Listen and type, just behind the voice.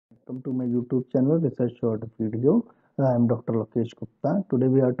welcome to my YouTube channel Research Short Video. I am Dr. Lokesh Gupta. Today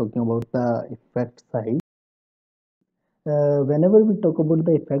we are talking about the effect size. Whenever we talk about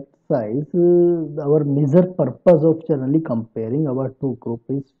the effect size, our major purpose of generally comparing our two groups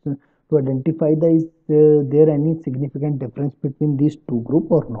is to identify is there any significant difference between these two groups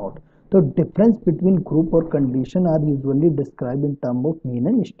or not. So difference between group or condition are usually described in terms of mean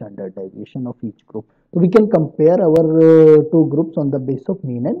and standard deviation of each group. So we can compare our two groups on the basis of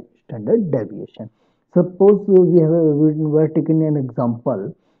mean and standard deviation. Suppose we are taking an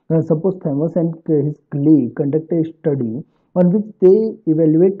example. Suppose Thomas and his colleague conduct a study on which they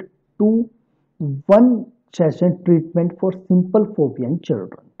evaluate two one session treatment for simple phobia in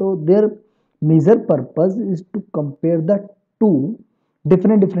children. So their major purpose is to compare the two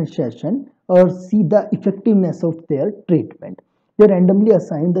different session or see the effectiveness of their treatment. They randomly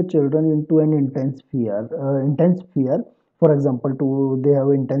assign the children into an intense fear. For example, to they have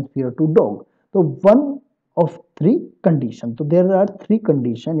intense fear to dog. So one of three conditions. So there are three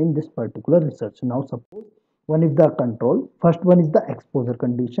conditions in this particular research. Now suppose one is the control. First one is the exposure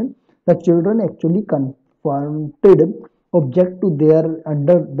condition. The children actually confronted object to their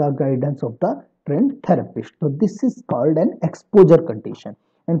under the guidance of the trained therapist. So this is called an exposure condition.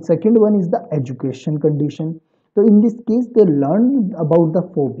 And second one is the education condition. So in this case, they learn about the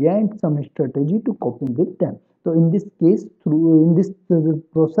phobia and some strategy to coping with them. So in this case, through in this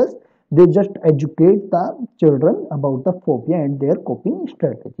process, they just educate the children about the phobia and their coping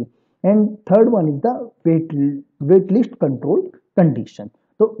strategy. And third one is the wait list control condition.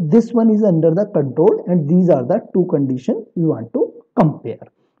 So this one is under the control, and these are the two conditions we want to compare.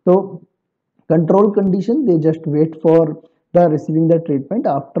 So control condition, they just wait for the receiving the treatment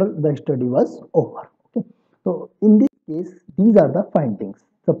after the study was over. Okay. So in this case, these are the findings.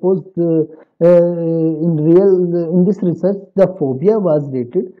 Suppose in this research, the phobia was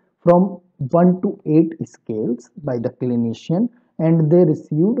rated from 1 to 8 scales by the clinician, and they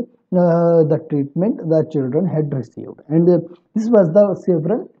received the treatment the children had received, and this was the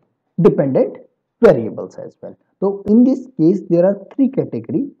several dependent variables as well. So in this case, there are three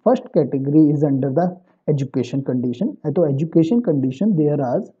categories. First category is under the education condition. So education condition, there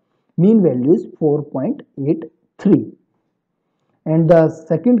are mean value is 4.83, and the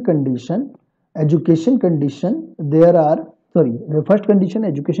second condition education condition, there are the first condition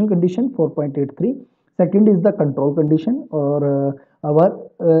education condition 4.83. Second is the control condition, or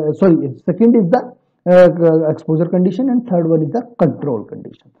second is the exposure condition, and third one is the control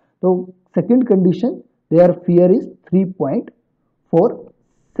condition. So second condition, their fear is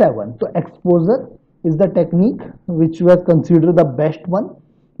 3.47. So exposure is the technique which was considered the best one,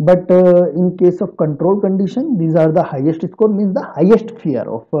 but in case of control condition, these are the highest score, means the highest fear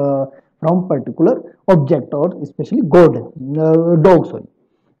of from particular object, or especially dog. Sorry.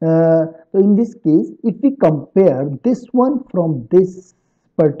 So in this case, if we compare this one from this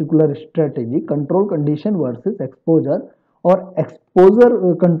particular strategy, control condition versus exposure, or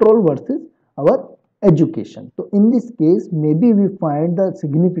exposure control versus our education. So in this case, maybe we find the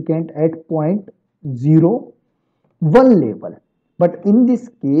significant at 0.01 level, but in this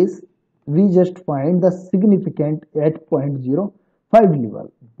case, we just find the significant at 0.05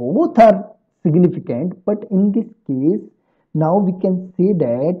 level. Both are significant, but in this case, now we can say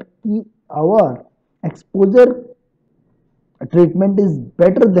that our exposure treatment is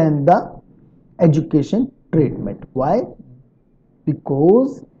better than the education treatment. Why?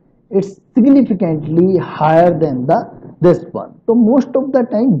 Because it's significantly higher than this one. So most of the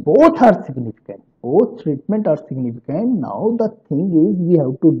time both are significant. Both treatment are significant. Now the thing is, we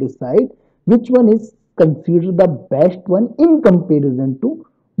have to decide which one is considered the best one in comparison to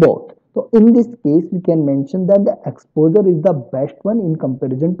both. So in this case, we can mention that the exposure is the best one in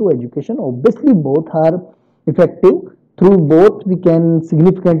comparison to education. Obviously, both are effective. Through both, we can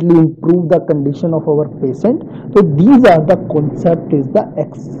significantly improve the condition of our patient. So these are the concept is the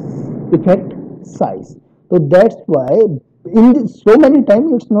effect size. So that's why in this, so many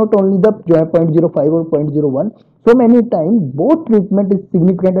times it's not only the 0.05 or 0.01. So many times both treatment is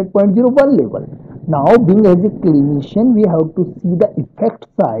significant at 0.01 level. Now, being as a clinician, we have to see the effect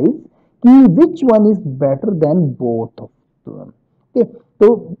size, which one is better than both of them. Okay,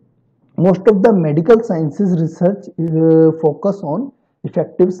 so most of the medical sciences research focus on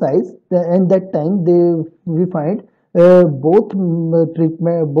effective size, and that time we find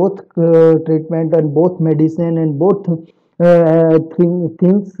treatment and both medicine and both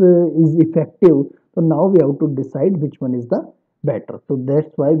things is effective. So now we have to decide which one is the better. So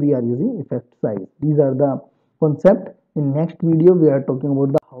that's why we are using effect size. These are the concept. In next video, we are talking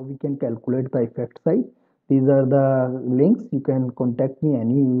about how we can calculate the effect size. These are the links. You can contact me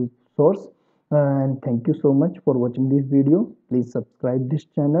any source. And thank you so much for watching this video. Please subscribe this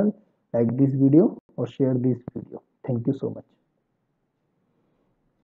channel, like this video, or share this video. Thank you so much.